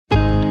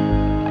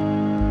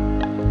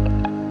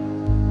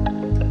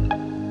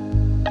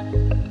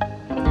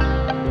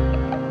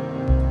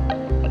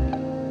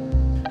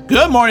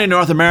Good morning,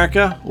 North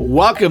America.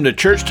 Welcome to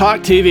Church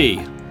Talk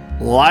TV,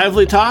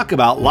 lively talk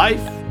about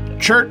life,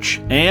 church,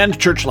 and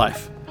church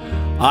life.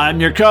 I'm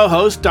your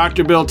co-host,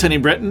 Dr. Bill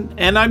𝙑𝙞𝙤𝙤,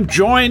 and I'm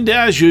joined,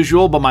 as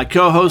usual, by my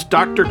co-host,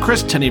 Dr.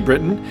 Kris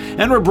𝙑𝙑𝙤𝙤,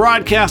 and we're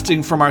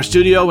broadcasting from our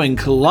studio in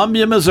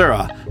Columbia,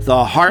 Missouri,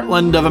 the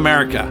heartland of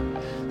America.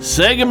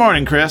 Say good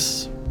morning,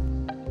 Kris.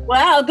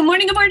 Well, good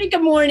morning,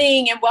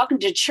 and welcome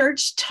to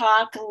Church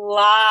Talk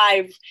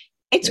Live.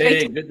 It's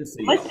great. Good to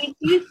see you. What did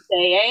you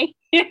say,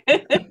 eh?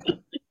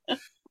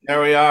 There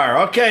we are.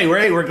 Okay,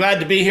 we're glad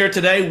to be here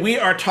today. We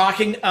are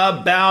talking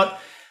about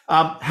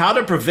how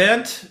to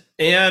prevent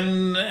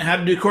and how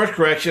to do course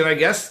correction, I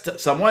guess,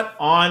 somewhat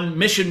on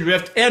mission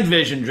drift and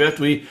vision drift.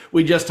 We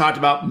just talked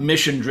about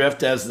mission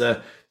drift as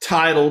the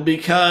title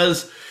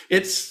because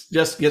it's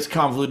just gets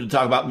convoluted to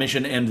talk about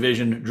mission and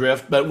vision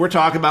drift, but we're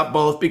talking about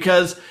both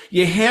because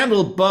you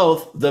handle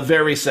both the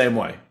very same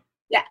way.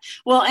 Yeah.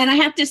 Well, and I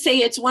have to say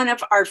it's one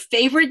of our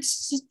favorite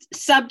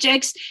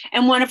subjects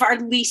and one of our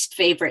least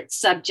favorite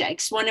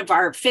subjects. One of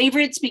our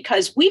favorites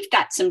because we've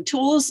got some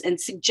tools and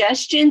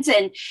suggestions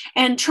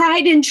and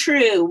tried and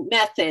true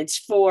methods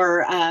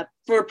for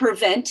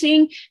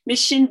preventing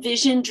mission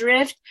vision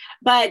drift.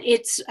 But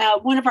it's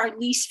one of our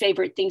least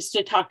favorite things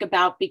to talk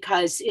about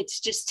because it's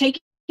just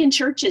taking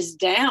churches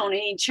down. I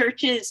mean,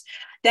 churches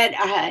that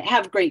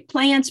have great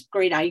plans,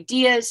 great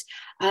ideas,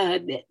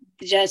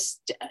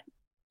 just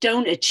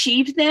don't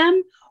achieve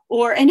them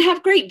and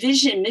have great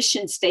vision,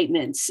 mission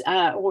statements,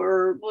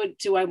 or what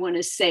do I want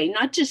to say?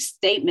 Not just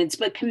statements,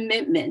 but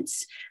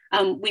commitments.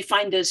 We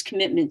find those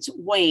commitments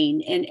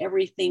wane and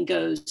everything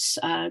goes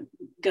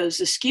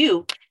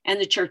askew. And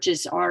the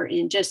churches are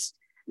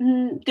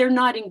they're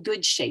not in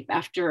good shape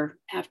after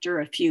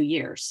a few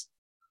years.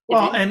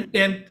 Well,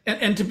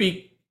 and to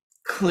be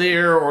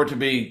clear or to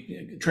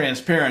be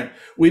transparent,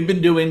 we've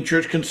been doing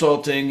church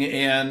consulting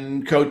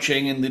and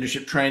coaching and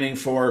leadership training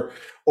for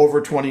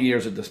over 20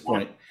 years at this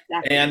point.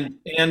 Exactly.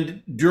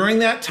 And during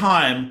that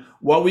time,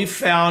 what we've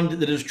found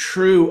that is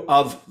true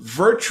of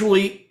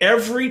virtually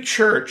every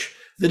church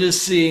that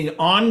is seeing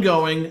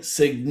ongoing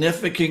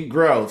significant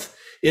growth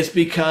is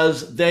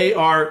because they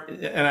are,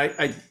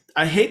 and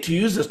I hate to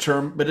use this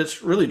term, but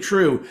it's really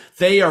true.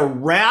 They are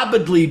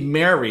rabidly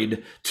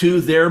married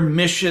to their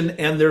mission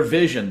and their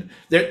vision.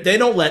 They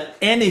don't let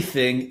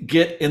anything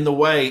get in the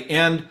way.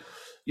 And,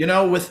 you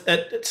know, with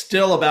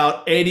still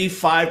about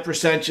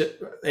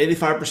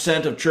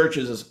 85% of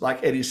churches, is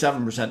like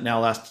 87%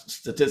 now, last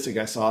statistic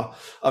I saw,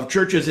 of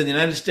churches in the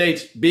United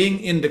States being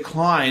in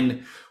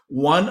decline.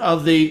 One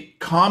of the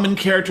common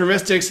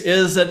characteristics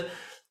is that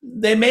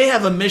they may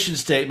have a mission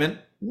statement.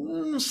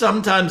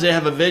 Sometimes they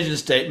have a vision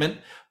statement,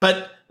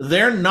 but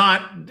they're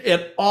not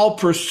at all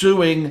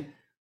pursuing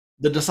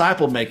the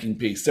disciple-making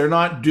piece. They're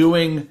not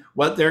doing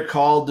what they're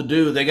called to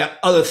do. They got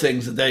other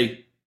things that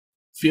they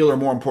feel are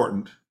more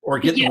important or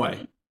get in the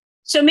way.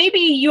 So maybe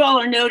you all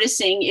are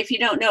noticing, if you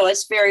don't know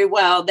us very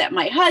well, that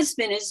my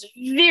husband is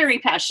very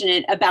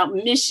passionate about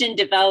mission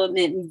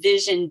development and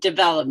vision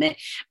development.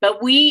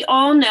 But we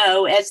all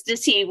know, as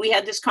does he, we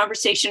had this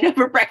conversation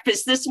over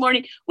breakfast this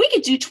morning, we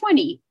could do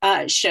 20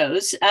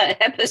 episodes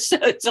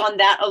on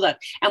that alone.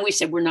 And we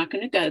said, we're not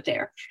going to go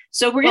there.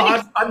 So we're going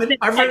to go ahead.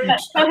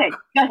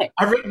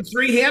 I've written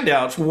 3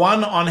 handouts,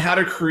 one on how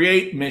to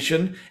create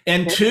mission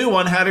and 2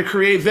 on how to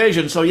create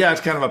vision. So yeah, it's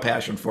kind of a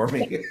passion for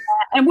me.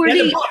 And where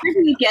do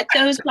you get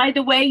those, by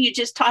the way? You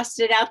just tossed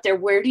it out there.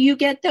 Where do you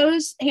get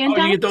those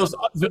handouts? You get those.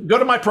 Go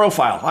to my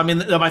profile. I mean,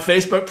 my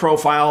Facebook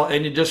profile,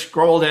 and you just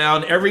scroll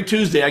down. Every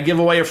Tuesday, I give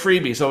away a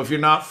freebie. So if you're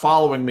not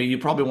following me, you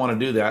probably want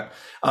to do that.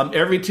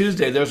 Every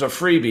Tuesday, there's a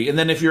freebie. And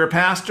then if you're a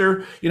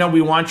pastor,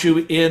 we want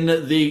you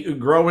in the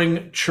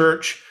growing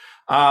church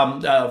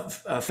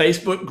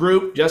Facebook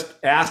group. Just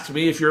ask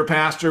me if you're a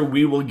pastor.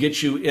 We will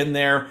get you in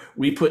there.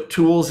 We put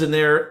tools in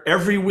there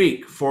every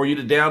week for you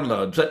to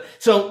download.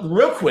 So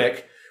real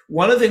quick,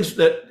 one of the things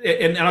that,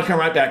 and I'll come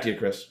right back to you,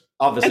 Kris,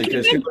 obviously.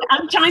 Okay,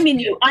 I'm timing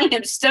you. I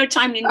am so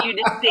timing you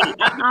to see.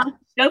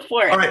 Go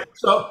for it. All right.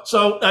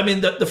 So I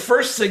mean, the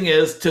first thing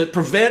is to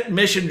prevent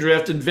mission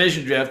drift and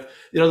vision drift.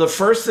 The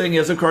first thing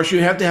is, of course,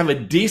 you have to have a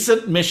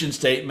decent mission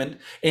statement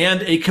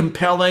and a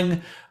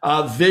compelling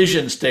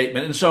vision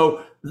statement. And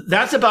so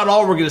that's about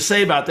all we're going to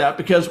say about that,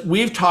 because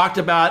we've talked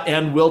about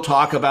and will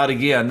talk about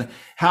again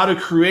how to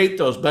create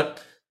those.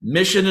 But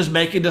mission is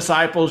making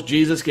disciples.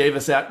 Jesus gave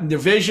us that. And the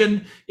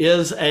vision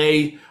is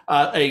a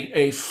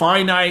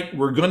finite,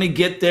 we're going to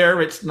get there.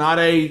 It's not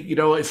a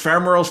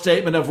ephemeral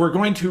statement of we're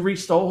going to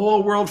reach the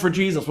whole world for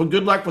Jesus. Well,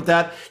 good luck with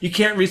that. You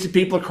can't reach the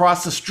people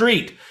across the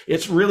street.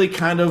 It's really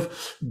kind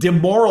of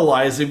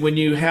demoralizing when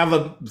you have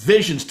a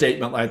vision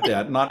statement like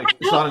that.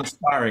 It's not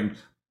inspiring.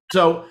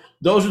 So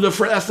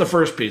that's the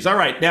first piece. All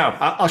right, now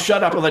I'll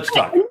shut up and let you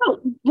talk.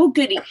 Well,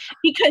 goody,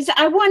 because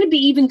I want to be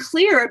even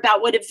clearer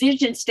about what a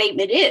vision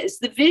statement is.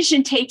 The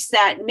vision takes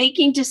that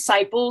making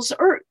disciples,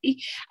 or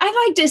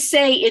I like to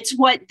say it's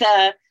what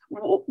the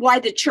why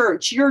the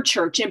church, your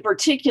church in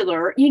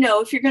particular, you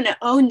know, if you're going to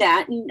own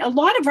that, and a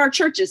lot of our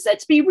churches,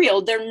 let's be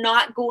real, they're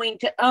not going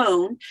to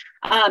own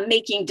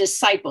making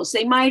disciples.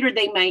 They might or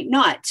they might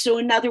not. So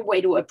another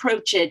way to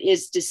approach it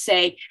is to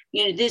say,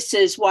 you know, this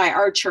is why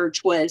our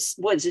church was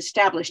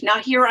established. Now,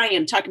 here I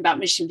am talking about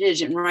mission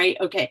vision, right?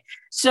 Okay.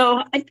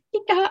 So I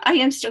think I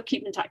am still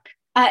keeping time.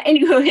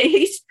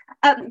 Anyways,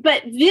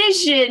 but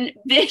vision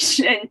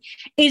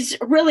is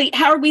really,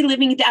 how are we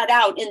living that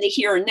out in the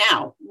here and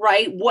now,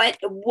 right? What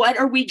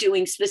are we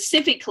doing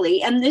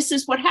specifically? And this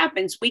is what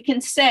happens. We can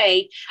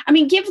say, I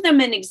mean, give them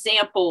an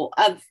example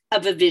of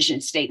a vision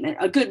statement,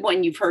 a good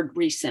one you've heard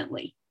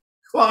recently.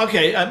 Well,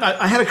 okay.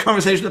 I had a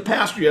conversation with a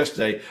pastor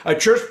yesterday, a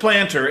church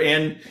planter,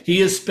 and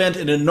he has spent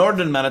an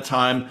inordinate amount of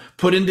time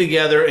putting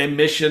together a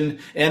mission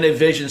and a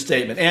vision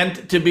statement.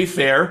 And to be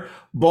fair,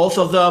 both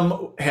of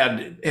them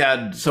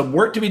had some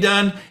work to be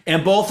done,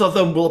 and both of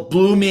them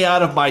blew me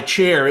out of my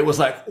chair. It was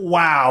like,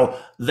 wow,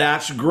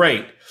 that's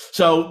great.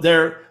 So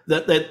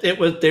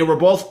they were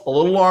both a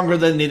little longer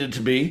than needed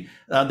to be.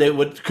 They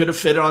could have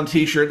fit on a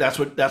t-shirt. That's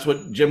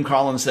what Jim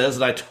Collins says,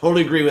 and I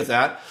totally agree with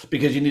that,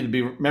 because you need to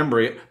be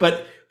remembering it.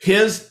 But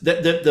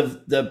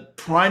the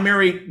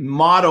primary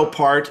motto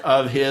part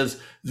of his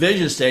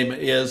vision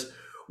statement is,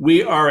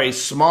 we are a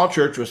small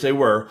church, which they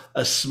were,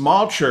 a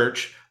small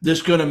church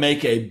that's going to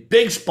make a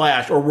big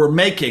splash, or we're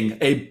making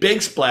a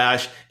big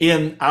splash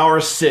in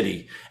our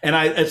city. And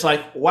it's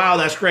like, wow,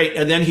 that's great.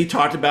 And then he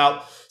talked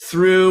about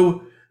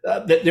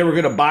that they were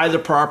going to buy the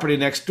property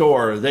next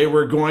door.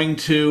 They're doing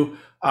it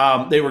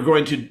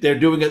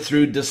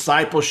through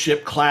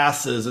discipleship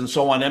classes and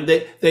so on. And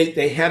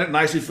they had it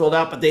nicely filled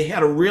out, but they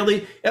had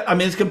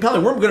it's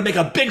compelling. We're going to make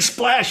a big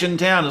splash in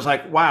town. It's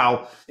like,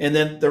 wow. And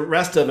then the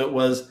rest of it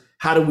was,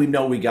 how do we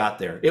know we got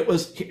there? It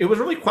was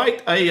really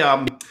quite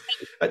I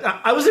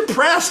was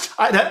impressed.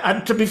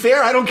 To be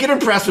fair, I don't get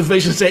impressed with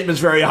vision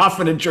statements very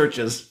often in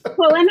churches.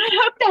 Well, and I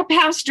hope that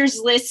pastor's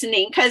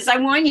listening, because I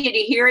want you to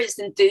hear his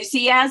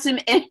enthusiasm.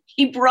 And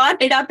he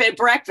brought it up at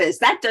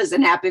breakfast. That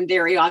doesn't happen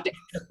very often.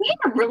 We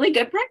had a really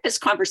good breakfast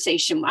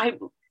conversation.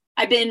 I've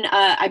been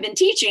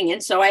teaching,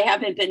 and so I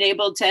haven't been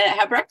able to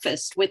have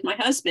breakfast with my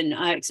husband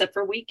except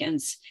for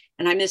weekends.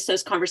 And I miss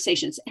those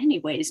conversations.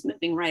 Anyways,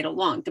 moving right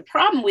along. The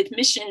problem with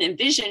mission and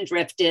vision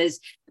drift is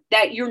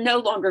that you're no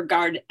longer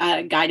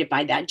guided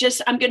by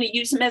that. I'm going to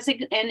use them as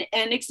an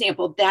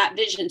example, that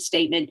vision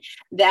statement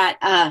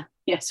that,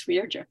 yes, we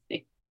are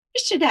drifting.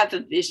 We should have a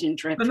vision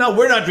drift. No,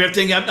 we're not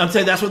drifting. I'm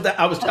saying that's what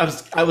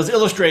I was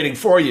illustrating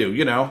for you,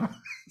 you know.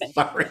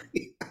 Sorry.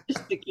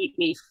 Just to keep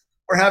me.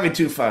 We're having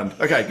too fun.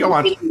 Okay, go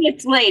on. 15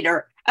 minutes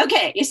later.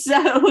 Okay,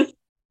 so...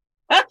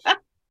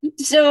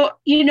 So,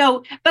 you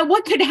know, but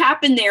what could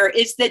happen there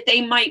is that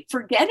they might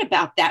forget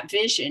about that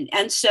vision.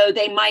 And so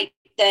they might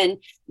then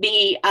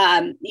be,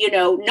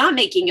 not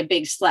making a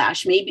big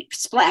splash, maybe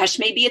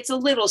it's a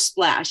little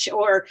splash,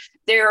 or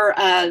they're,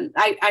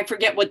 I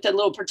forget what the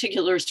little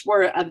particulars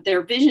were of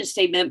their vision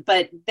statement,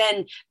 but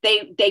then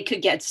they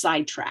could get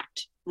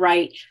sidetracked,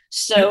 right?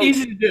 So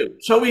easy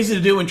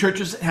to do when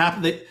churches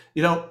happen that,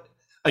 you know,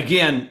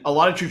 again, a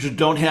lot of churches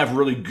don't have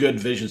really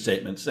good vision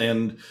statements.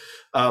 And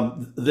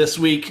this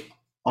week,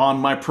 on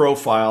my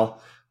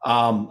profile,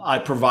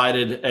 I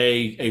provided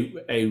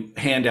a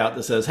handout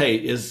that says,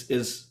 "Hey,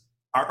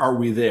 are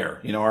we there?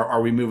 You know,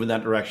 are we moving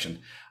that direction?"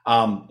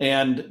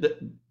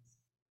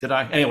 Did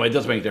I? Anyway, it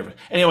doesn't make a difference.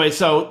 Anyway,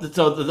 so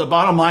the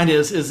bottom line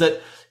is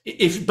that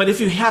if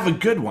you have a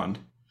good one,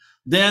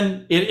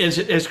 then it is,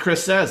 as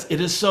Kris says, it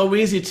is so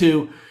easy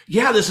to,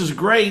 yeah, this is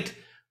great,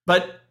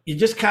 but you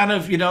just kind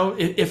of, you know,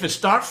 if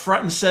it's not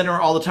front and center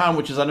all the time,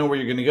 which is, I know where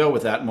you're going to go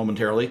with that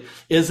momentarily,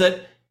 is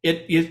that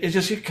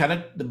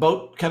the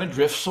boat kind of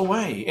drifts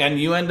away, and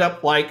you end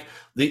up like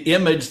the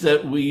image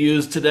that we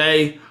use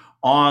today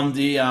on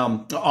the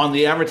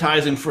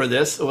advertising for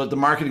this, or the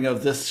marketing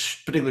of this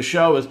particular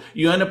show, is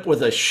you end up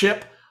with a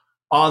ship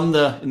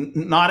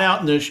not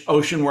out in the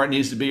ocean where it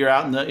needs to be, or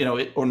out in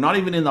the, or not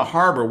even in the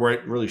harbor where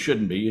it really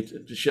shouldn't be.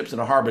 The ship's in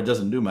a harbor, it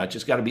doesn't do much.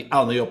 It's got to be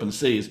out in the open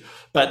seas,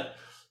 but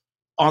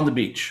on the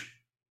beach,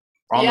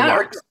 on the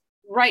water.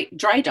 Right,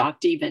 dry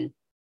docked even.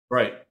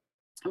 Right.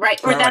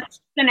 Or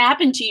that's going to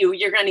happen to you.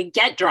 You're going to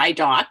get dry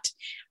docked,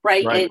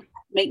 right? And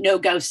make no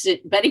go.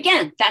 But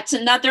again, that's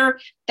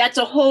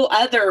a whole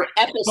other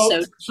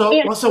episode. So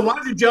why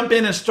don't you jump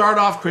in and start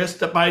off, Kris,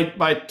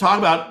 by talking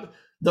about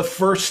the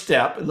first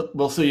step.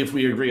 We'll see if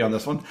we agree on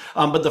this one.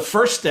 But the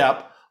first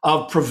step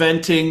of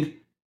preventing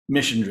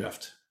mission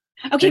drift.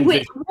 Okay,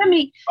 wait.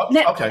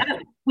 Okay.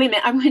 Wait a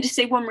minute. I wanted to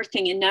say one more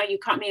thing, and now you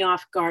caught me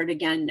off guard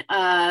again.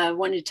 I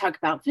wanted to talk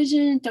about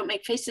vision. Don't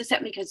make faces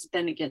at me, because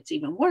then it gets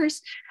even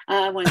worse.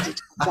 I wanted to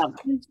talk about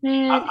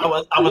vision. I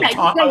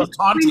was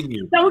taunting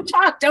you. Don't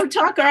talk,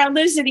 or I'll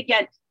lose it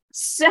again.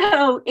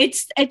 So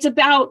it's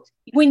about,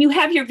 when you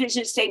have your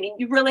vision statement,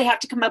 you really have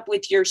to come up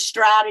with your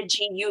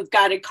strategy. You've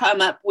got to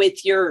come up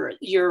with your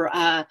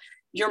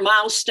your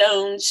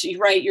milestones,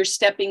 right? Your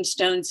stepping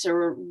stones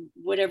or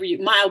whatever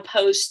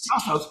mileposts.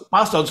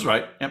 Milestones,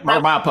 right?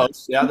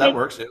 Mileposts. Yeah, that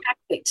works. Yeah.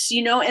 Tactics,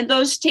 and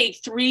those take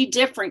 3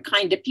 different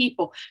kind of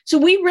people. So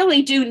we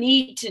really do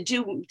need to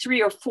do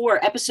 3 or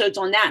 4 episodes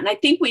on that. And I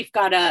think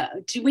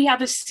do we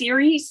have a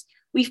series?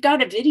 We've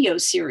got a video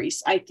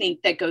series, I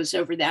think, that goes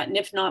over that. And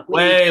if not,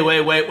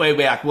 way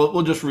back.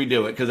 We'll just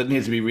redo it because it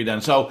needs to be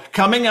redone. So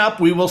coming up,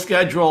 we will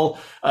schedule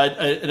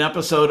an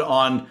episode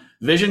on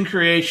vision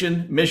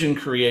creation, mission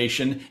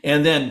creation,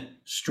 and then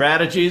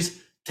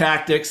strategies,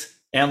 tactics,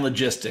 and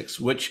logistics,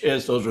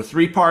 those are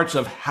 3 parts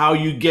of how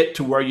you get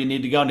to where you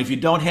need to go. And if you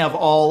don't have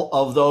all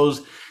of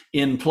those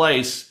in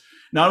place,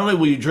 not only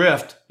will you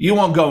drift, you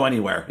won't go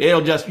anywhere.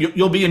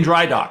 You'll be in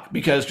dry dock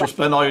because you'll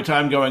spend all your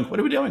time going, what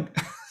are we doing?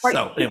 Right.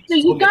 So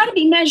you've got to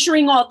be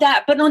measuring all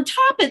that. But on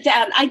top of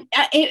that,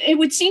 it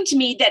would seem to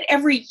me that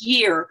every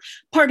year,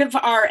 part of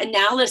our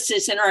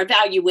analysis and our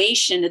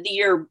evaluation of the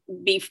year,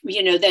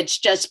 that's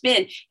just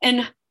been,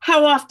 and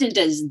how often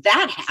does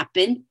that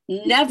happen?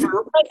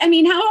 Never. But I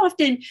mean, how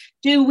often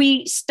do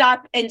we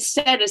stop and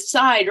set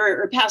aside,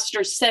 or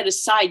pastors set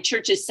aside,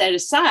 churches set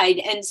aside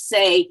and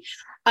say,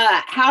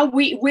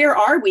 where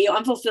are we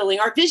on fulfilling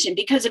our vision?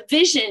 Because a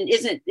vision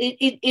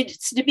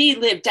it's to be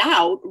lived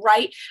out,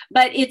 right?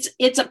 But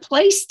it's a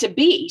place to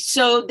be,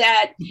 so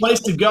that a place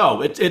to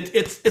go. It's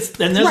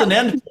and there's an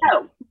end.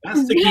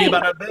 That's the key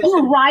about a vision.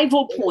 An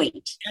arrival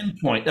point. End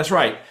point. That's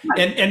right.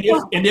 And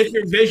if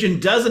your vision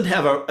doesn't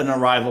have an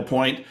arrival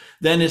point,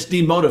 then it's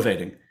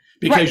demotivating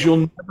because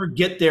you'll never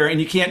get there, and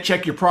you can't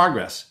check your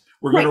progress.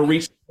 We're going to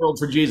reach the world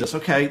for Jesus.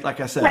 Okay,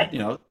 like I said,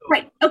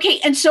 Right. Okay,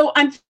 and so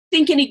I'm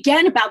thinking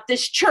again about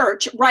this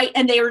church, right?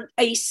 And they're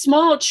a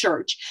small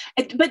church,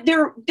 but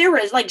they're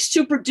a like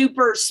super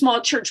duper small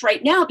church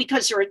right now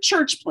because they're a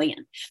church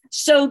plan.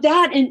 So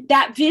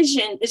that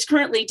vision is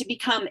currently to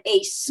become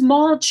a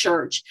small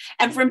church.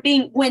 And from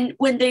being, when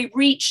they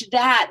reach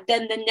that,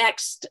 then the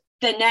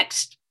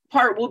next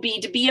part will be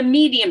to be a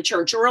medium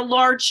church or a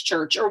large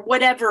church or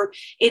whatever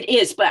it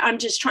is. But I'm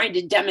just trying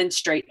to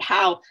demonstrate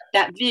how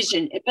that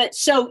vision, but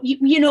so,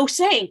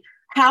 saying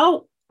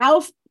how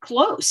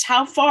close,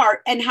 how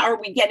far, and how are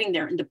we getting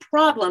there? And the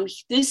problem,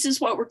 this is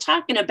what we're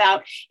talking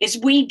about, is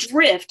we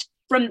drift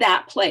from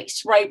that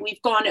place, right?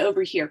 We've gone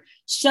over here.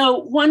 So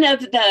one of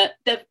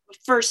the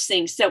first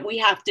things that we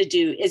have to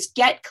do is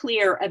get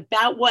clear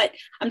about what,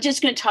 I'm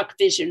just going to talk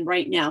vision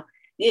right now,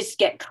 is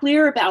get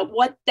clear about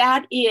what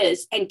that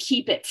is and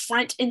keep it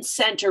front and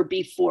center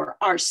before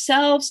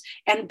ourselves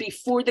and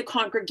before the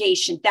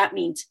congregation. That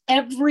means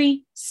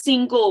every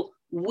single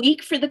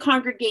week for the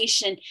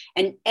congregation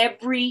and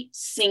every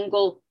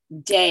single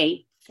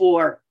day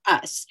for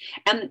us.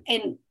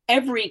 And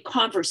every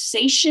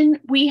conversation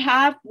we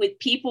have with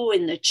people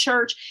in the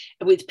church,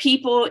 with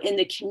people in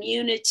the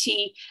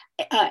community,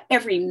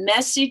 every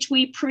message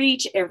we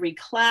preach, every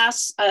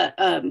class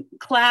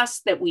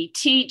that we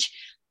teach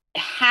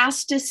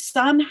has to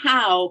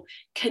somehow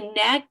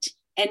connect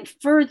and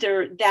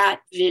further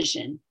that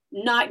vision,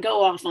 not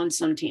go off on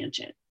some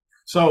tangent.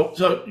 So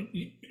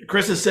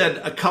Kris has said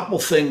a couple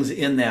things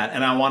in that,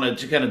 and I wanted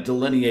to kind of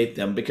delineate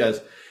them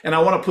and I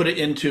want to put it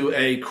into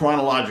a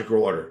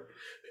chronological order.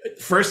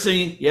 First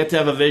thing, you have to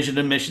have a vision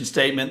and mission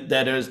statement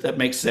that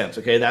makes sense.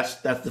 Okay, that's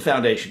the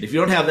foundation. If you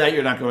don't have that,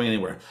 you're not going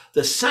anywhere.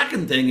 The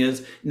second thing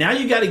is, now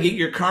you got to get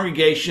your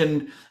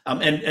congregation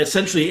and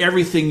essentially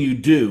everything you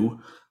do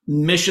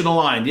mission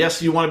aligned.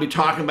 Yes, you want to be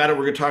talking about it.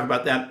 We're going to talk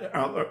about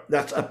that.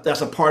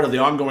 That's a part of the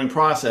ongoing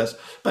process.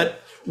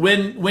 But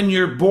when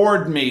your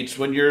board meets,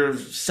 when your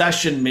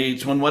session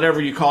meets, when whatever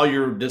you call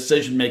your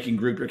decision-making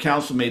group, your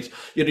council meets,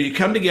 you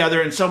come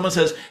together and someone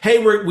says,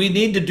 hey, we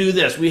need to do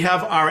this. We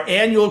have our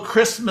annual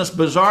Christmas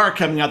bazaar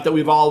coming up that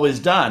we've always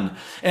done.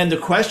 And the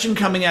question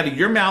coming out of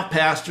your mouth,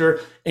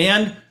 Pastor,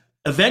 and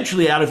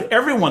eventually out of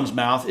everyone's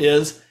mouth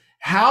is,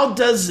 how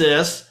does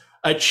this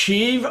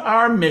achieve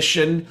our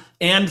mission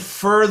and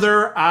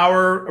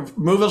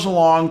move us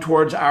along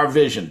towards our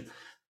vision?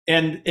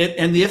 And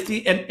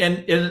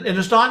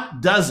it's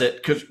not does it,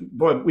 because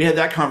boy, we had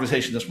that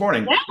conversation this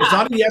morning. Yeah. It's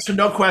not a yes or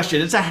no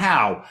question. It's a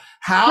how.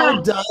 How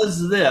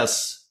does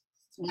this?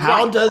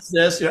 How does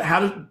this? How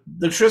does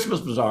the Christmas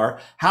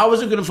bazaar? How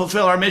is it going to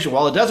fulfill our mission?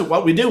 Well, it doesn't.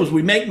 What we do is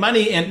we make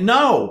money, and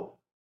no,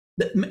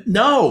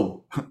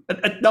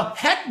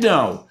 heck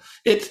no.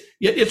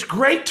 It's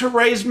great to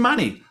raise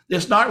money.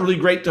 It's not really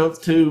great to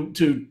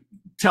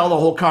tell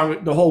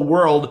the whole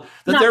world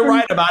that they're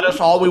right about us.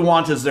 All we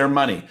want is their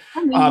money.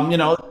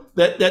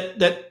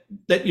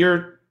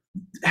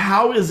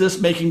 How is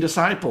this making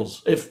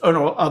disciples?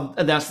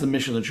 And that's the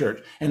mission of the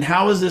church. And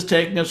how is this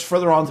taking us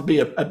further on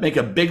to make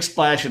a big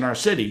splash in our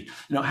city?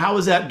 How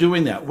is that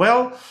doing that?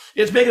 Well,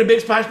 it's making a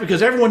big splash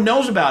because everyone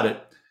knows about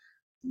it.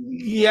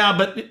 Yeah,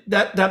 but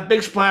that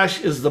big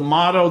splash is the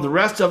motto. The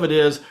rest of it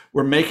is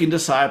we're making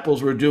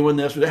disciples. We're doing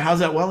this. How's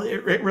that? Well,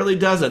 it really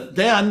doesn't.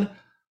 Then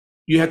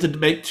you have to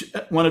make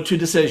one of two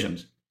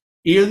decisions.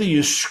 Either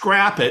you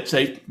scrap it,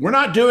 say, we're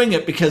not doing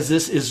it because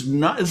this is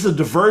a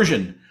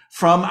diversion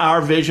from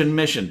our vision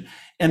mission.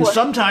 And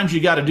sometimes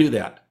you got to do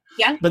that.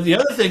 Yeah. But the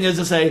other thing is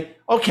to say,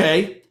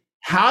 okay,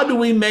 how do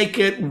we make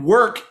it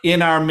work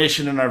in our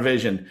mission and our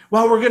vision?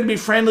 Well, we're going to be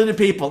friendly to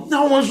people.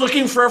 No one's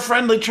looking for a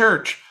friendly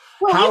church.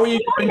 Well, how are you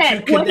going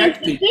to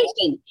connect people?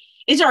 Vision?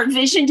 Is our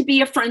vision to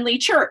be a friendly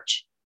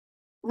church?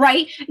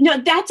 Right? No,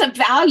 that's a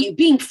value.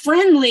 Being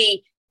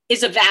friendly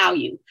is a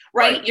value,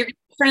 right? You're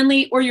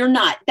friendly or you're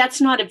not.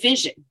 That's not a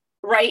vision,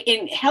 right?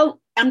 And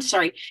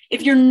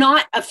if you're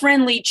not a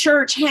friendly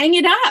church, hang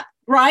it up,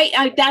 right?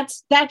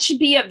 That should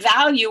be a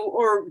value.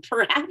 Or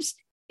perhaps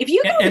if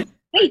you don't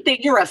state that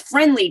you're a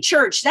friendly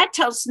church, that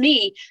tells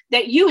me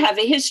that you have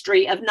a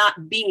history of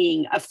not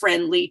being a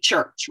friendly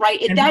church,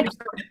 right? If that's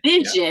your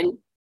vision.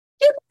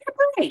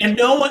 Right. And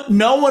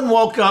no one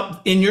woke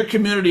up in your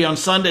community on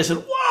Sunday and said,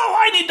 whoa,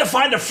 I need to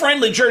find a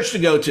friendly church to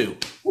go to.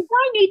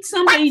 I need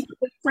somebody to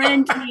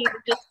befriend me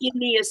or just give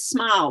me a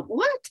smile.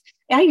 What?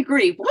 I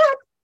agree. What?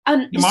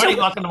 Marty,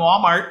 welcome to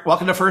Walmart.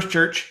 Welcome to First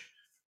Church.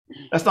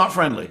 That's not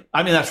friendly.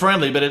 I mean, that's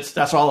friendly, but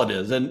that's all it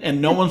is.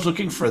 And no one's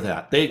looking for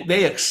that.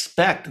 They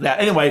expect that.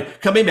 Anyway,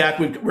 coming back,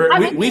 we've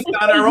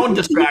got our own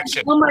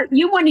distraction. Walmart,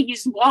 you want to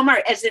use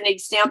Walmart as an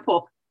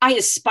example. I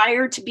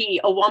aspire to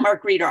be a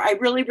Walmart greeter. I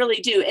really,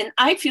 really do. And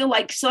I feel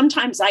like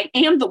sometimes I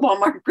am the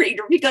Walmart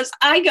greeter because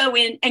I go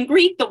in and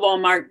greet the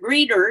Walmart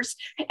greeters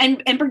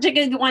and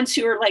particularly the ones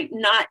who are like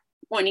not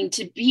wanting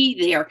to be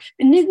there.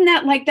 And isn't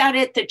that like that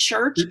at the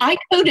church? I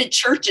go to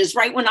churches,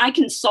 right? When I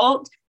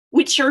consult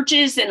with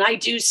churches and I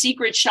do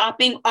secret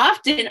shopping,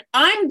 often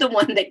I'm the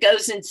one that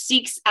goes and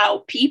seeks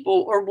out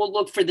people or will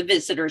look for the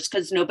visitors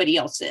because nobody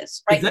else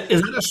is, right?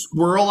 Is that a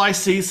squirrel I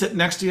see sitting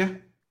next to you?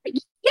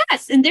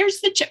 Yes, and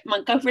there's the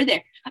chipmunk over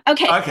there.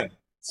 Okay.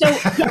 So,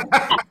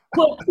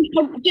 well,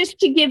 just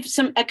to give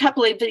a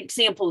couple of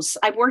examples,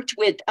 I worked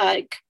with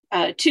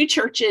two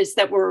churches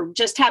that were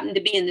just happened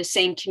to be in the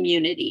same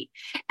community,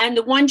 and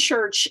the one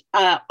church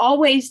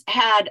always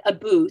had a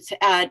booth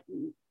at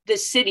the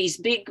city's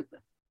big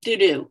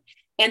doo-doo,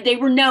 and they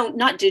were known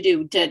not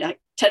doo-doo,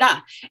 ta-da,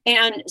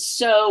 and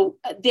so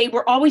they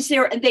were always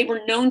there, and they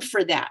were known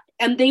for that,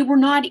 and they were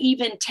not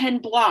even 10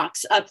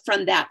 blocks up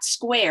from that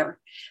square.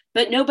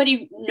 But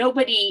nobody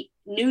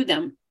knew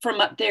them from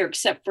up there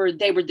except for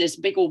they were this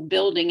big old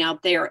building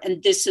out there,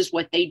 and this is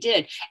what they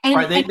did.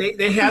 And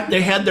they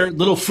had their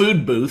little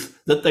food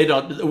booth that they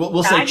don't.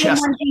 We'll say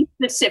chestnuts.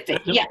 Specific,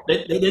 yeah.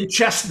 They did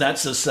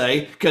chestnuts to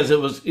say because it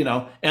was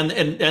and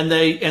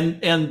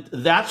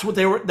that's what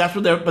they were.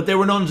 But they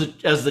were known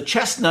as the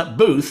chestnut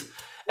booth,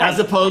 as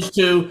opposed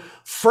to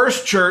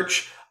First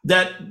Church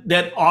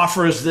that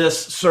offers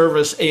this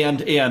service and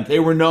they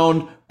were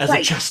known as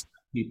a chestnut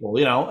people,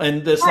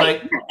 and this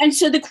and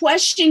so the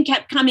question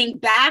kept coming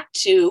back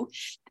to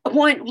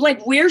one,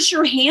 like, where's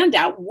your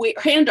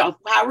handoff?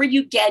 How are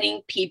you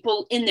getting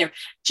people in there?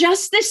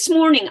 Just this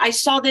morning, I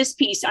saw this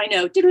piece, I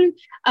know,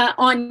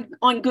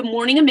 on Good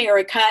Morning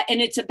America,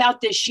 and it's about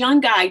this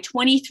young guy,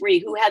 23,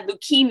 who had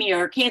leukemia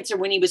or cancer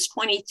when he was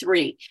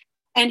 23.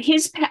 And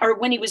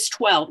when he was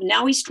 12,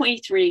 now he's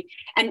 23,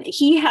 and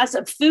he has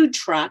a food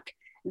truck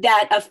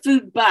a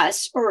food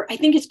bus, or I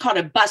think it's called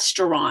a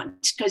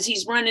bus-restaurant, because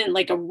he's running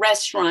like a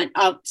restaurant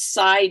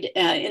outside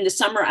in the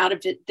summer out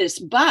of this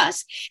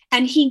bus,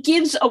 and he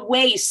gives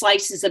away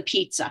slices of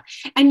pizza,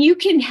 and you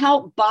can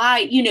help buy,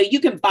 you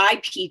can buy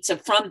pizza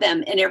from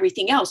them and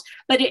everything else,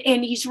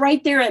 and he's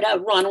right there at a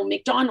Ronald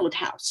McDonald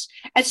House.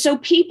 And so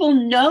people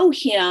know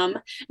him,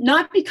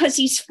 not because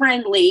he's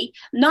friendly,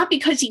 not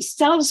because he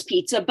sells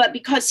pizza, but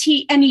because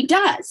he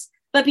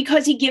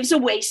gives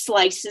away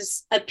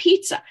slices of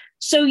pizza.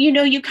 So,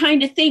 you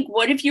kind of think,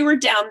 what if you were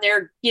down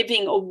there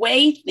giving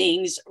away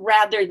things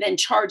rather than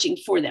charging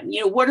for them?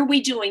 What are we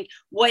doing?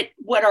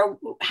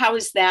 How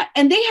is that?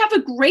 And they have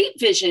a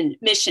great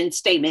mission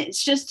statement.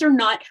 It's just they're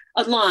not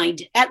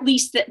aligned, at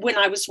least that when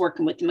I was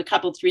working with them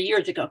 3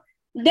 years ago.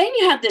 Then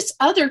you have this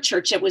other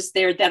church that was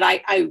there that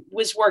I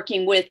was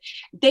working with.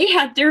 They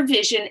had their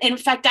vision. And in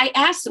fact, I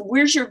asked them,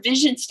 where's your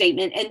vision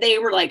statement? And they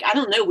were like, I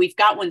don't know, we've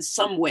got one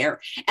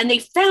somewhere. And they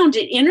found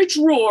it in a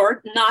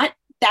drawer,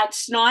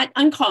 that's not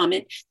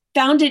uncommon,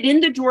 found it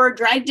in the drawer,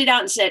 dragged it out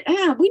and said,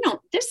 we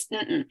don't, this.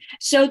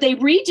 So they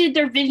redid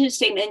their vision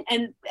statement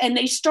and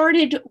they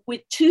started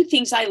with two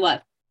things I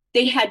love.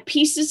 They had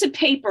pieces of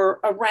paper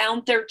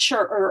around their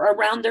church or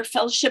around their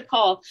fellowship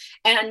hall,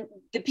 and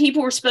the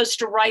people were supposed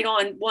to write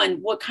on one,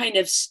 what kind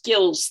of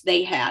skills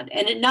they had.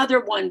 And another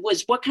one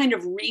was, what kind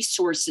of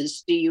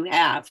resources do you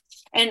have?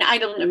 And I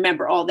don't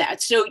remember all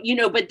that. So,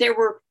 but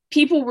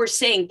people were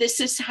saying,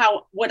 this is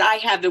what I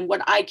have and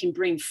what I can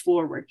bring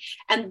forward.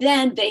 And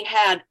then they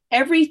had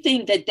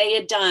everything that they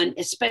had done,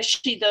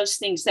 especially those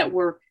things that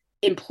were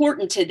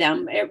important to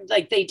them,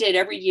 like they did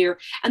every year.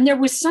 And there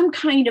was some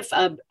kind of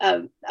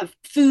a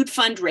food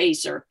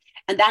fundraiser.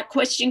 And that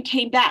question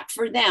came back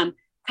for them.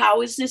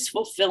 How is this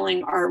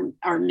fulfilling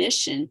our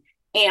mission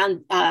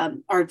and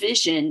our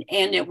vision?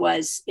 And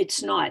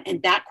it's not.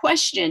 And that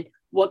question,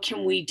 what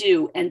can we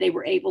do? And they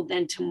were able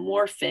then to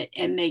morph it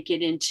and make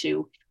it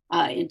into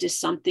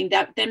something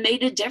that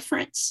made a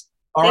difference.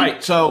 All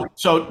right. So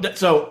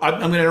I'm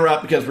going to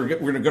interrupt because we're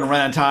going to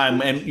run out of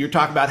time, and you're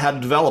talking about how to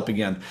develop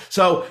again.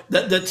 So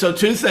so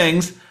two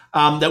things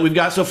that we've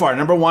got so far.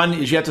 Number one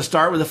is you have to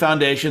start with a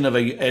foundation of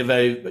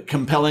a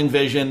compelling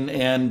vision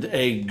and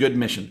a good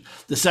mission.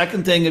 The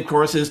second thing, of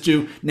course, is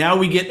to now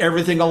we get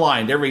everything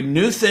aligned. Every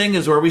new thing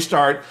is where we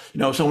start.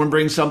 Someone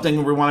brings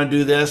something, we want to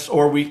do this,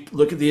 or we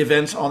look at the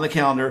events on the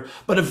calendar.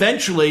 But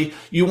eventually,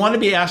 you want to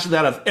be asked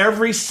that of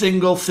every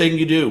single thing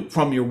you do,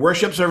 from your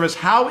worship service.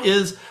 How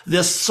is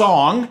this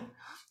song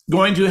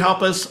going to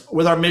help us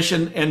with our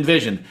mission and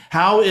vision?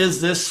 How is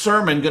this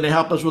sermon going to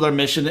help us with our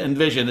mission and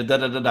vision?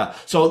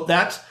 So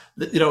that's,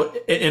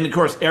 and of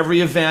course,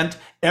 every event,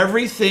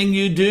 everything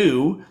you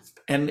do,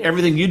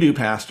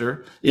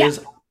 Pastor, is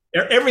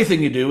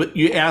everything you do,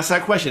 you ask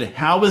that question.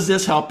 How is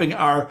this helping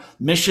our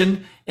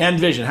mission and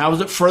vision? How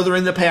is it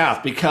furthering the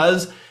path?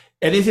 Because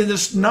anything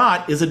that's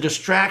not is a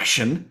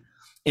distraction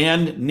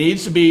and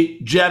needs to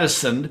be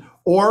jettisoned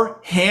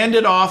or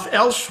handed off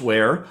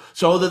elsewhere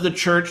so that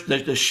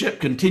the ship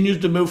continues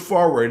to move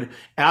forward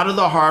out of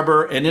the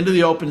harbor and into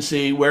the open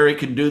sea where it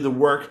can do the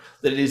work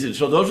that it needs to do.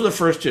 So those are the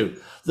first two.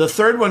 The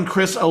third one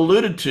Kris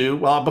alluded to,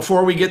 well,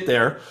 before we get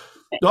there,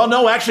 well,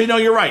 no, actually, no,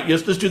 you're right.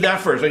 Let's do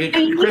that first. Okay,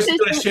 Kris is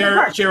going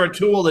to share a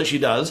tool that she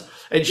does,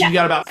 and she's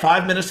got about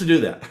 5 minutes to do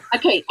that.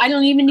 Okay, I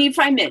don't even need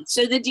 5 minutes.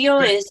 So the deal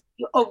is,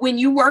 when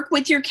you work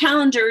with your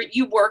calendar,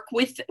 you work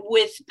with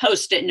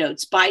Post-it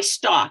notes by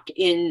stock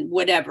in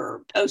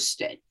whatever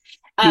Post-it.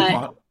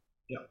 Oh,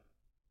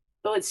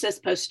 it says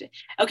Post-it.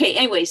 Okay,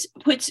 anyways,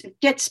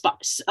 get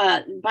spots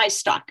by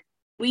stock.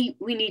 We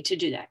need to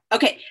do that.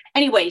 Okay,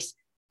 anyways,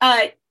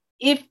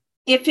 if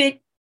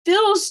it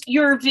fills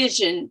your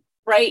vision,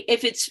 right?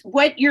 If it's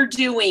what you're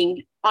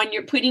doing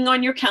putting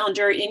on your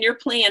calendar in your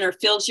planner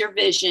fills your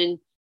vision,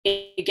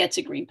 it gets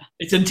a green.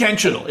 It's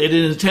intentional. It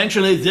is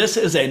intentionally. This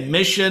is a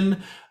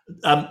mission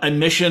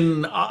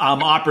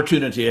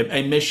opportunity,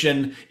 a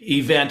mission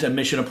event, a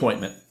mission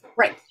appointment.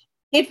 Right.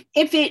 If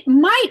it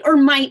might or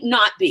might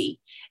not be,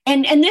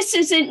 and this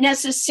isn't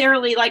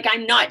necessarily like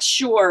I'm not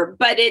sure,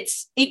 but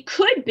it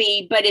could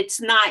be, but it's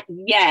not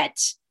yet.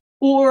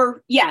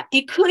 Or,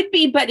 it could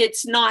be, but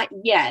it's not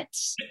yet.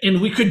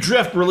 And we could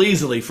drift real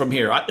easily from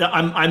here.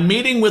 I'm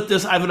meeting with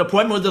this, I have an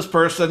appointment with this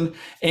person,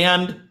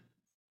 and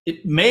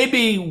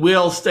maybe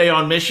we'll stay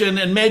on mission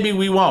and maybe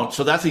we won't.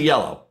 So that's a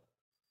yellow.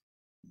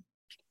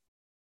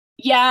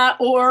 Yeah,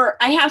 or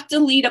I have to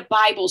lead a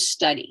Bible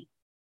study.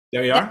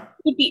 There you are. That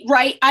could be,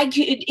 right.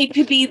 It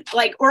could be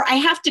like, or I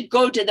have to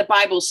go to the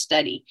Bible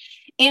study.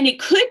 And it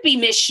could be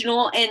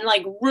missional, and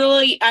like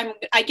really,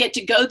 I get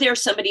to go there.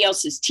 Somebody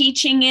else is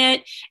teaching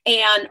it,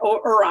 and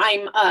or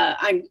I'm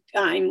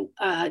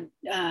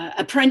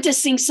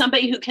apprenticing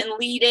somebody who can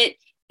lead it,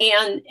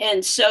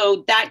 and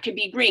so that could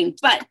be green.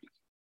 But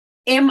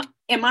am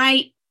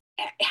I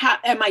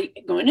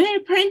going to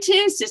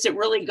apprentice? Is it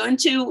really going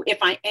to? If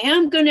I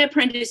am going to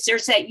apprentice,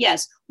 there's that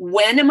yes.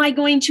 When am I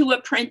going to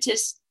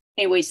apprentice?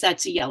 Anyways,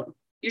 that's a yellow.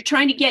 You're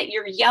trying to get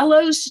your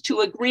yellows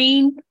to a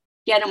green.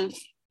 Get them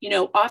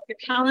off your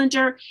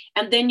calendar,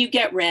 and then you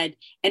get red.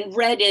 And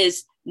red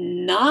is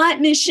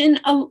not mission,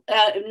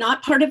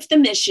 not part of the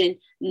mission,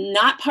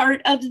 not part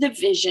of the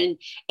vision.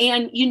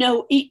 And,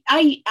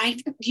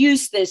 I've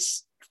used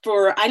this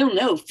for,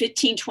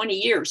 15, 20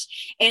 years.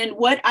 And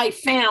what I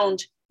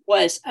found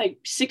was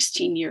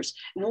 16 years.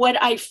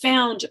 What I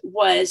found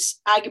was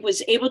I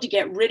was able to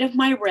get rid of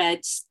my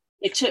reds.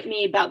 It took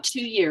me about 2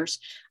 years.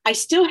 I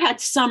still had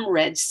some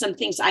reds, some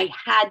things I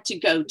had to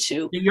go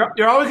to. You're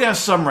always going to have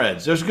some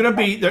reds. There's going to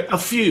be a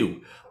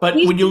few. But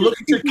when you look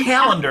at your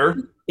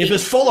calendar, if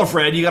it's full of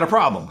red, you got a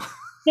problem.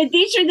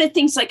 These are the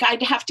things like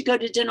I'd have to go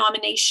to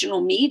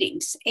denominational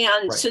meetings.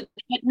 And so it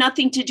had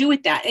nothing to do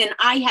with that. And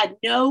I had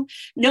no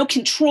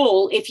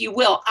control, if you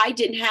will. I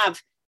didn't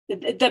have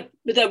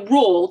the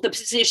role, the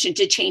position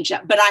to change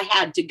that, but I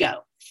had to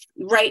go.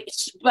 Right.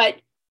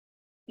 But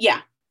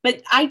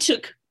I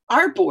took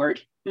our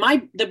board,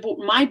 my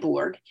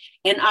board,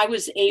 and I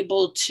was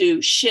able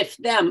to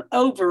shift them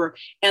over.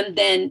 And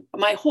then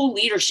my whole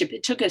leadership,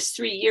 it took us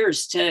 3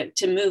 years to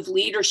move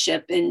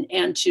leadership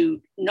and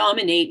to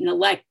nominate and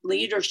elect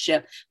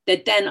leadership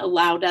that then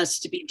allowed us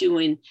to be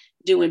doing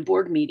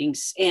board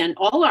meetings, and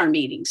all our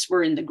meetings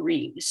were in the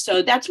green.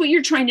 So that's what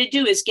you're trying to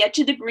do, is get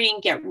to the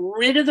green, get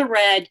rid of the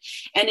red.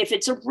 And if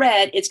it's a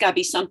red, it's got to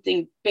be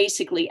something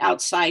basically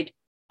outside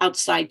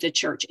the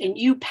church. And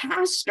you,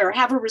 pastor,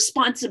 have a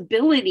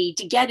responsibility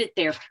to get it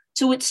there.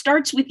 So it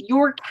starts with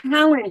your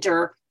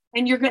calendar,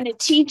 and you're going to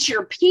teach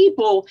your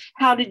people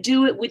how to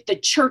do it with the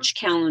church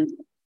calendar.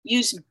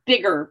 Use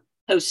bigger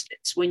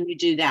Post-its when you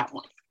do that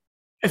one.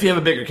 If you have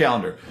a bigger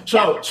calendar.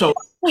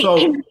 Wait,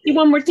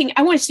 one more thing.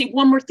 I want to say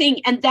one more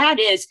thing. And that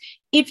is,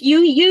 if you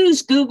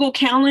use Google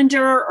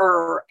Calendar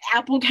or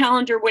Apple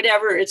Calendar,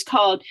 whatever it's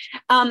called,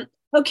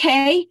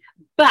 okay,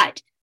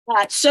 but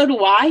so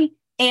do I.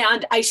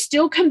 And I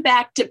still come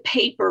back to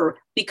paper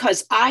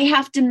because I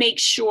have to make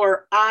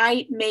sure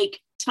I make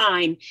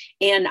time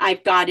and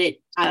I've got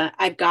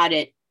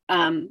it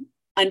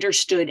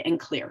understood and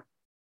clear.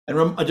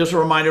 And just a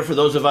reminder for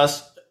those of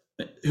us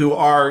who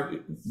are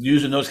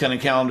using those kind of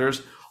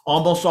calendars,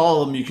 almost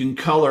all of them, you can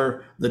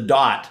color the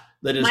dot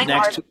that is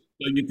next to,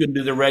 so you can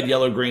do the red,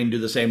 yellow, green, do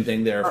the same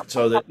thing there.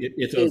 So that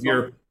if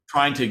you're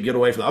trying to get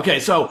away from that. Okay,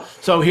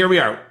 so here we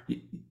are.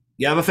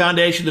 You have a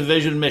foundation, a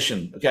vision,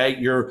 mission. Okay,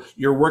 you're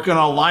working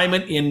on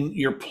alignment in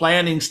your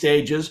planning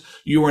stages.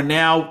 You are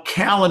now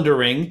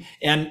calendaring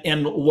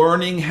and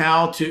learning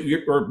how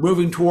to, or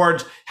moving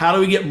towards, how do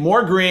we get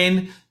more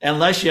green and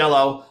less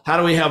yellow? How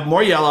do we have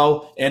more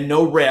yellow and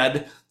no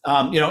red?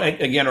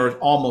 Again, or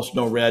almost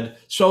no red,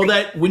 so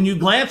that when you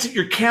glance at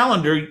your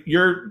calendar,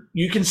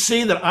 you can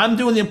see that I'm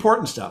doing the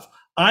important stuff.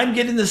 I'm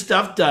getting the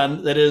stuff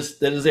done that is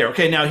there.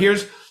 Okay, now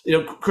here's,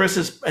 Kris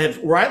has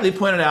rightly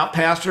pointed out,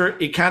 Pastor,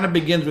 it kind of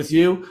begins with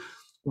you.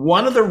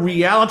 One of the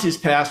realities,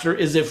 Pastor,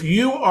 is if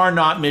you are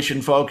not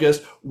mission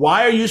focused,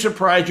 why are you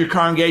surprised your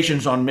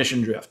congregation's on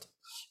mission drift?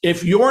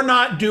 If you're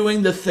not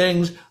doing the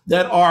things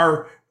that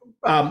are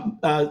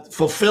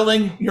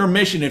fulfilling your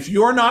mission, if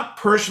you're not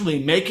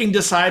personally making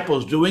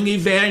disciples, doing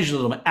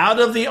evangelism out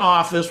of the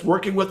office,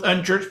 working with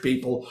unchurched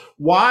people,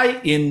 why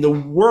in the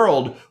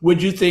world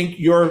would you think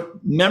your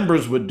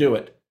members would do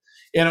it?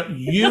 And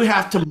you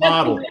have to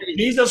model.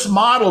 Jesus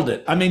modeled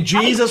it. I mean,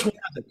 Jesus was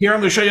it. Here, I'm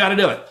going to show you how to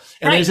do it.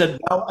 And He said,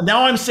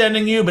 now I'm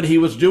sending you, but He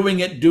was doing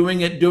it.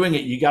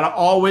 You got to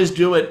always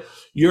do it.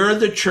 You're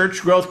the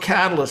church growth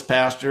catalyst,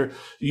 Pastor.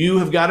 You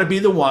have got to be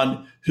the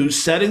one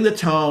who's setting the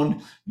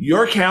tone.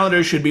 Your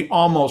calendar should be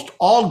almost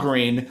all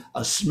green,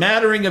 a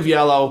smattering of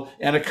yellow,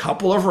 and a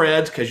couple of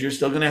reds, because you're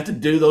still going to have to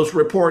do those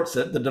reports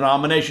that the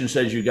denomination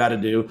says you got to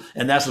do,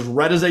 and that's as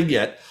red as they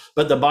get.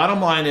 But the bottom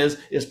line is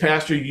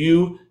Pastor,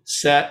 you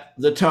set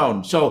the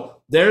tone.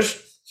 So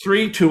there's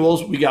 3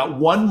 tools. We got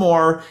one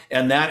more,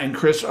 and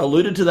Kris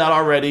alluded to that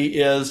already,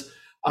 is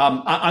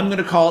I'm going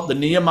to call it the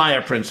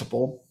Nehemiah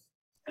principle.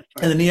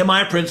 And the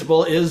Nehemiah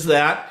principle is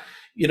that,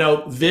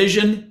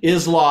 vision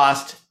is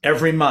lost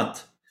every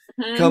month.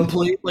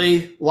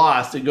 Completely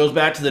lost. It goes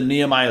back to the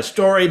Nehemiah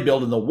story,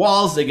 building the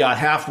walls. They got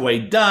halfway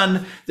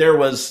done. There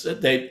was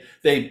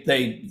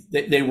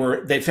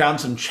they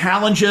found some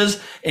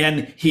challenges,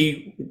 and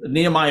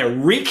Nehemiah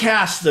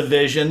recast the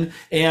vision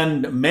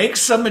and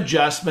makes some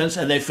adjustments,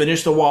 and they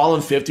finished the wall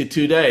in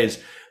 52 days.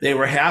 They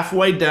were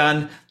halfway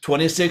done,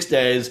 26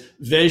 days.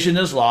 Vision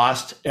is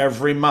lost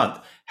every month.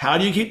 How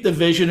do you keep the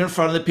vision in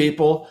front of the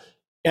people?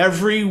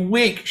 Every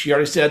week, she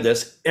already said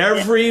this,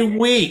 every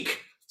week,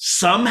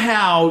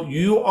 somehow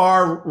you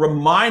are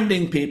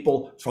reminding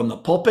people from the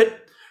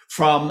pulpit,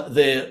 from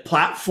the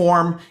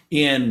platform,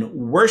 in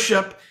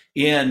worship,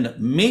 in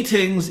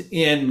meetings,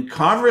 in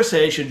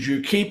conversations,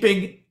 you're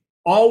keeping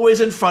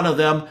always in front of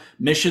them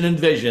mission and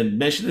vision,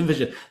 mission and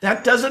vision.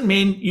 That doesn't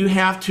mean you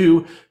have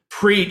to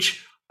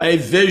preach a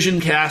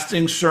vision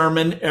casting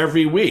sermon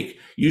every week.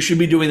 You should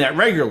be doing that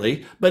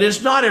regularly, but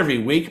it's not every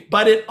week,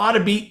 but it ought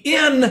to be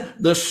in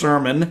the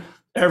sermon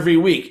every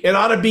week. It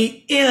ought to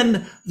be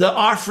in the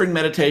offering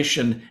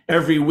meditation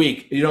every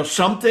week.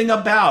 Something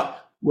about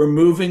we're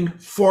moving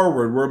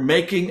forward. We're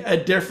making a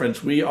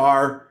difference. We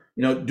are,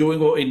 doing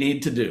what we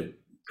need to do.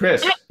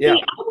 Kris, yeah.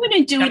 I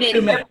wouldn't do it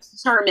in a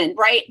sermon,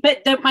 right?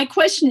 But my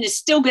question is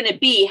still going to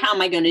be, how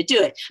am I going to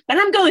do it? But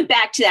I'm going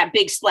back to that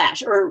big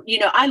splash, or,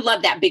 I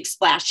love that big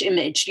splash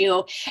image,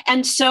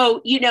 And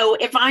so,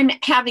 if I'm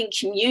having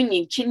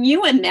communion, can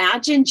you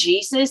imagine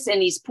Jesus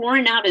and He's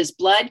pouring out His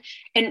blood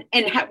and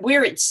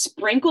where it's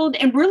sprinkled,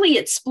 and really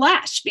it's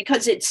splashed,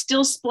 because it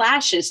still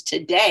splashes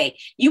today.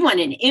 You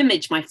want an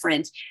image, my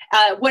friends.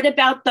 What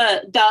about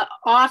the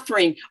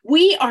offering?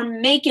 We are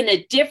making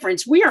a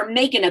difference. We are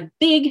making a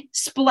big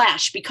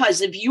splash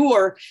because of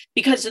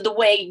the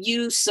way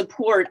you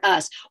support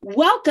us.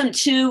 Welcome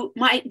to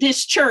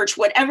this church,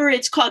 whatever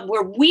it's called,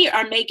 where we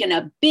are making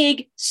a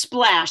big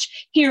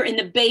splash here in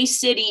the Bay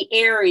City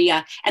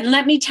area. And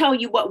let me tell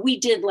you what we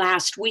did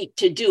last week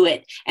to do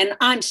it. And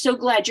I'm so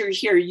glad you're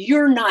here.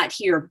 You're not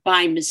here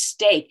by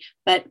mistake,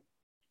 but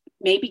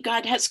maybe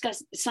God has got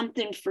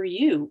something for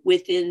you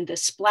within the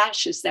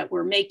splashes that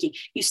we're making.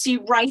 You see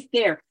right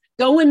there.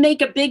 Go and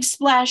make a big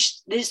splash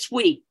this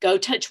week. Go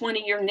touch one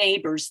of your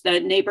neighbors, the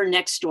neighbor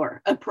next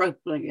door,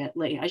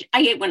 appropriately.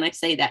 I hate when I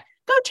say that.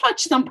 Go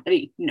touch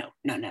somebody. No.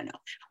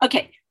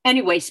 Okay.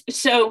 Anyways,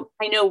 so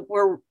I know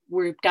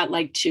we've got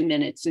like 2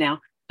 minutes now,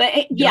 but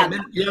yeah.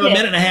 You have a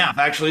minute and a half,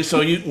 actually.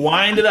 So you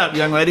wind it up,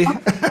 young lady.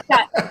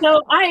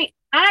 So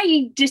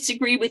I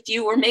disagree with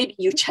you, or maybe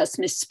you just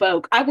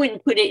misspoke. I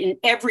wouldn't put it in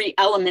every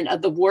element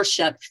of the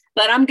worship,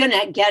 but I'm going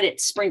to get it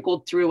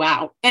sprinkled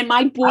throughout. And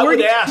my board.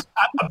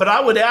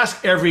 I would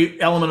ask every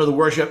element of the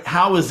worship,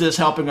 how is this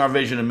helping our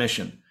vision and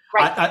mission?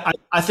 Right.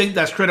 I think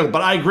that's critical,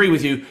 but I agree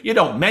with you. You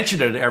don't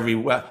mention it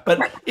everywhere. But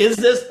right. Is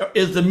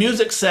the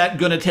music set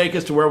going to take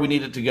us to where we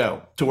need it to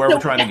go, to where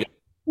we're trying to go?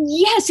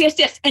 Yes.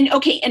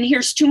 And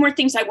here's 2 more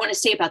things I want to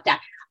say about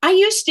that. I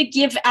used to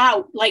give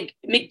out like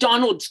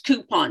McDonald's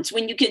coupons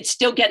when you could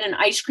still get an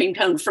ice cream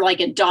cone for like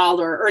 $1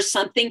 or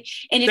something.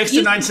 And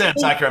 69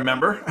 cents, I can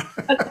remember.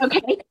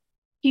 Okay.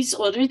 He's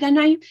older than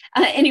I am.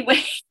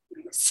 Anyway,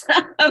 so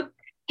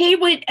he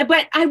would,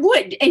 but I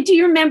would. And do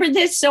you remember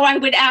this? So I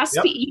would ask,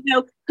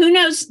 Who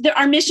knows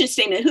our mission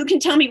statement? Who can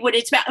tell me what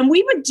it's about? And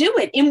we would do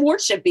it in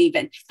worship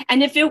even.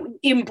 And if it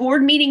in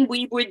board meeting,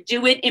 we would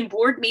do it in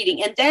board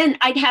meeting. And then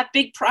I'd have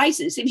big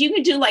prizes. If you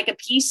could do like a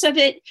piece of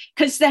it,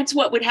 because that's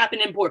what would happen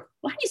in board.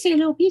 Why do you say a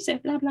little piece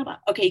of blah, blah, blah?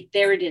 Okay,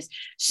 there it is.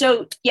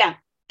 So yeah,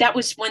 that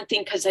was one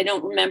thing because I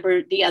don't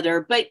remember the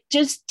other, but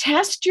just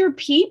test your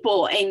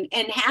people and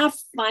have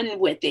fun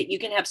with it. You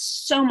can have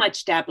so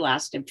much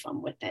dab-blasted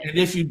fun with it. And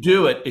if you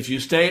do it, if you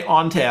stay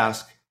on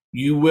task,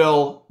 you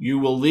will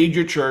lead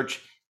your church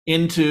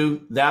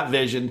into that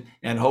vision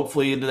and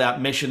hopefully into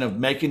that mission of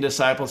making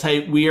disciples.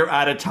 Hey, we are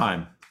out of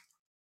time.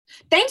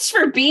 Thanks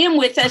for being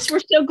with us. We're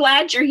so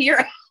glad you're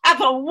here.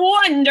 Have a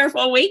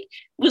wonderful week.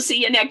 We'll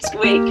see you next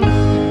week.